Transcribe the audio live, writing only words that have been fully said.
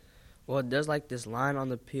Well, there's like this line on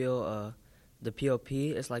the POP.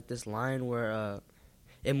 It's like this line where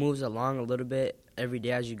it moves along a little bit every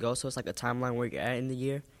day as you go. So it's like a timeline where you're at in the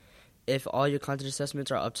year. If all your content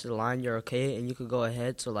assessments are up to the line, you're okay, and you could go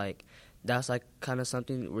ahead. So like that's like kind of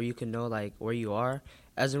something where you can know like where you are.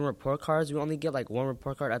 As in report cards, we only get like one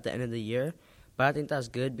report card at the end of the year, but I think that's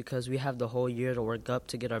good because we have the whole year to work up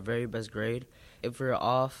to get our very best grade. If we're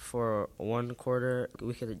off for one quarter,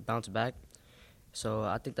 we could bounce back. So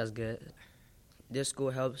I think that's good. This school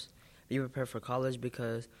helps be prepared for college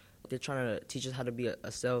because they're trying to teach us how to be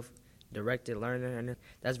a self-directed learner, and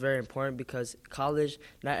that's very important because college,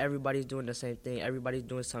 not everybody's doing the same thing. Everybody's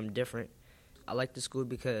doing something different. I like the school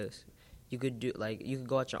because you could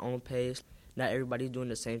go at your own pace. Not everybody's doing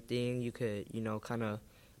the same thing. You could kind of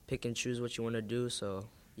pick and choose what you want to do. So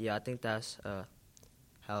yeah, I think that's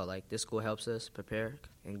how like this school helps us prepare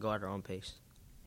and go at our own pace.